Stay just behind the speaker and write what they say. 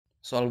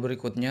Soal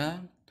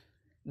berikutnya,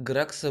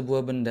 gerak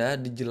sebuah benda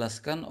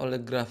dijelaskan oleh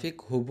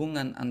grafik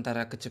hubungan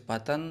antara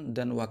kecepatan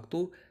dan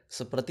waktu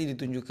seperti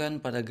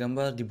ditunjukkan pada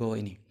gambar di bawah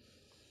ini.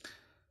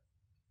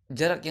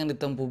 Jarak yang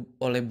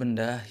ditempuh oleh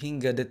benda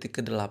hingga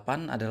detik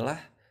ke-8 adalah,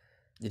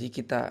 jadi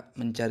kita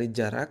mencari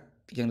jarak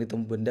yang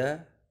ditempuh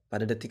benda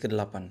pada detik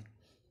ke-8.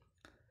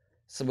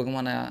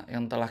 Sebagaimana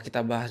yang telah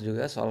kita bahas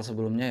juga soal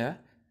sebelumnya ya,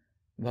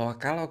 bahwa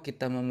kalau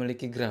kita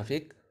memiliki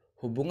grafik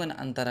hubungan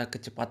antara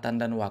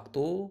kecepatan dan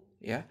waktu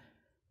ya,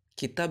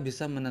 kita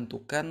bisa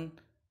menentukan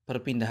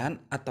perpindahan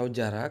atau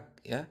jarak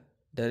ya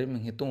dari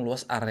menghitung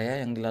luas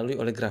area yang dilalui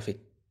oleh grafik.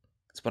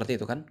 Seperti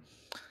itu kan?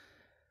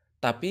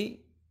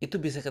 Tapi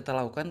itu bisa kita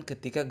lakukan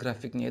ketika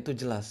grafiknya itu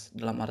jelas,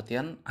 dalam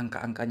artian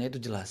angka-angkanya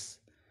itu jelas.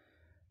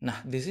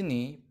 Nah, di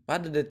sini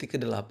pada detik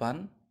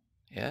ke-8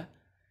 ya.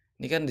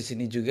 Ini kan di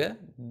sini juga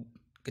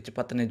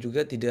kecepatannya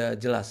juga tidak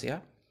jelas ya.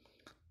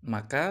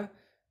 Maka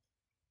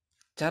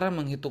cara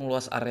menghitung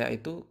luas area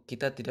itu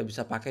kita tidak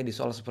bisa pakai di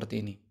soal seperti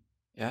ini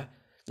ya.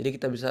 Jadi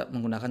kita bisa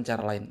menggunakan cara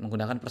lain,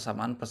 menggunakan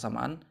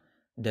persamaan-persamaan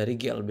dari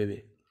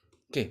GLBB.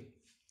 Oke.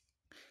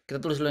 Kita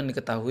tulis dulu yang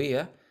diketahui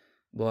ya,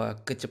 bahwa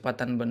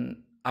kecepatan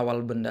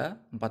awal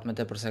benda 4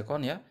 meter per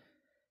sekon ya.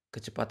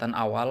 Kecepatan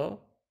awal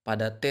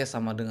pada T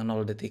sama dengan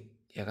 0 detik,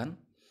 ya kan?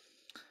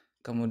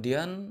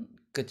 Kemudian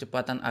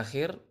kecepatan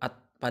akhir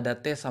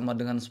pada T sama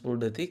dengan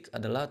 10 detik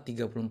adalah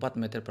 34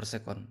 meter per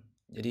sekon.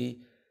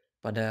 Jadi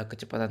pada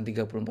kecepatan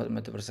 34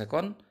 meter per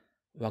sekon,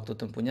 waktu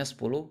tempuhnya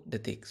 10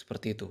 detik,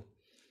 seperti itu.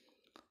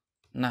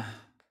 Nah,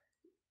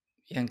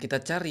 yang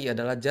kita cari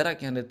adalah jarak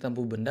yang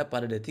ditempuh benda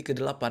pada detik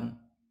ke-8.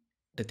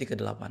 Detik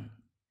ke-8.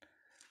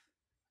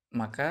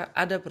 Maka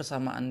ada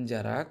persamaan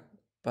jarak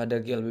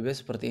pada GLBB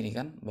seperti ini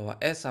kan, bahwa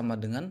S sama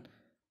dengan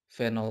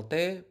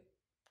V0T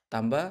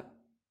tambah,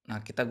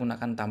 nah kita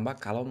gunakan tambah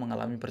kalau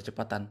mengalami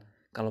percepatan.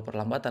 Kalau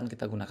perlambatan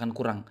kita gunakan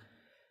kurang.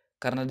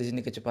 Karena di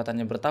sini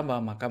kecepatannya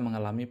bertambah, maka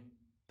mengalami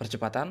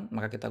percepatan,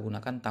 maka kita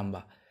gunakan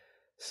tambah.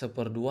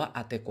 1/2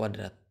 AT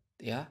kuadrat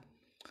ya.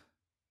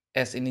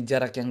 S ini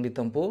jarak yang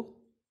ditempuh,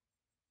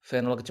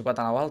 V0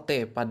 kecepatan awal,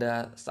 T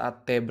pada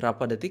saat T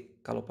berapa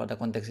detik? Kalau pada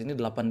konteks ini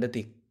 8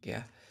 detik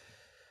ya.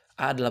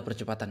 A adalah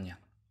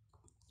percepatannya.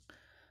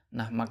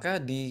 Nah,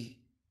 maka di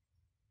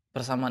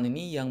persamaan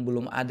ini yang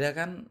belum ada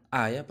kan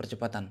A ya,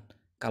 percepatan.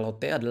 Kalau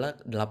T adalah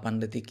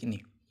 8 detik ini.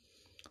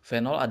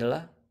 V0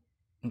 adalah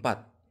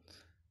 4.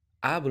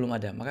 A belum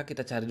ada, maka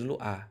kita cari dulu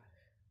A.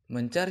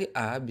 Mencari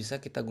A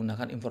bisa kita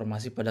gunakan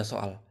informasi pada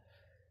soal.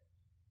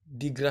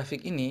 Di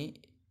grafik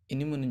ini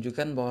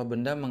menunjukkan bahwa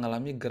benda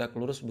mengalami gerak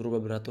lurus berubah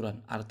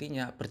beraturan.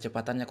 Artinya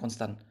percepatannya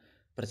konstan.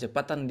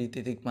 Percepatan di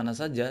titik mana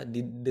saja,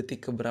 di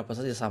detik keberapa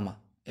saja sama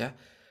ya.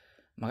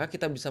 Maka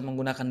kita bisa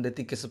menggunakan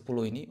detik ke-10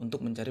 ini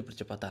untuk mencari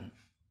percepatan.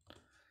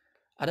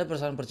 Ada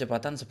persamaan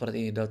percepatan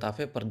seperti ini, delta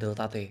V per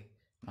delta T.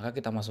 Maka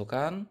kita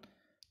masukkan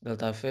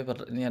delta V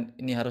per,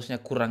 ini harusnya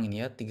kurang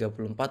ini ya,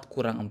 34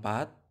 kurang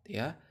 4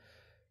 ya.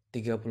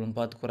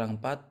 34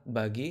 kurang 4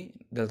 bagi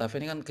delta V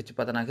ini kan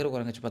kecepatan akhir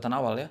kurang kecepatan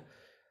awal ya.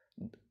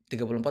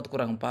 34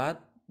 kurang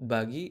 4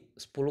 bagi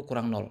 10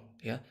 kurang 0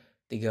 ya.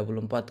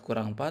 34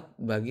 kurang 4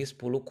 bagi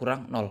 10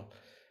 kurang 0.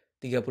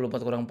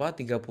 34 kurang 4,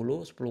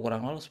 30, 10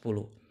 kurang 0,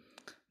 10.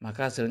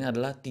 Maka hasilnya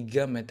adalah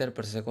 3 meter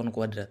per sekon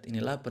kuadrat.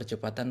 Inilah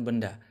percepatan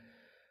benda.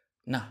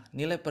 Nah,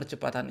 nilai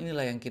percepatan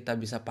inilah yang kita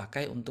bisa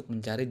pakai untuk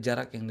mencari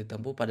jarak yang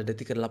ditempuh pada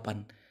detik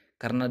ke-8.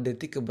 Karena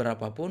detik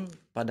keberapa pun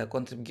pada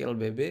konsep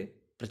GLBB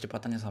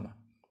percepatannya sama.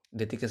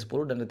 Detik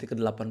ke-10 dan detik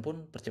ke-8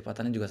 pun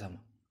percepatannya juga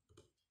sama.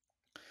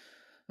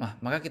 Nah,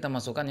 maka kita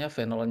masukkan ya,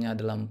 V0-nya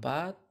adalah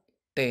 4,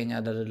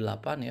 T-nya adalah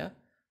 8 ya,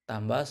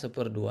 tambah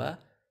 1/2,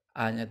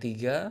 A-nya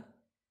 3,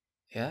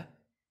 ya,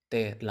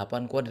 T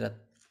 8 kuadrat.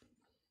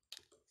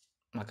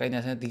 Maka ini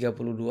hasilnya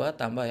 32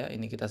 tambah ya,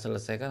 ini kita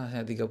selesaikan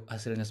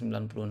hasilnya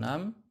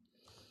 96.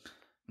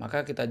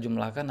 Maka kita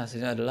jumlahkan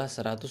hasilnya adalah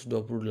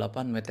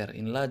 128 meter.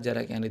 Inilah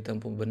jarak yang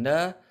ditempuh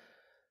benda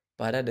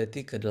pada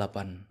detik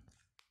ke-8.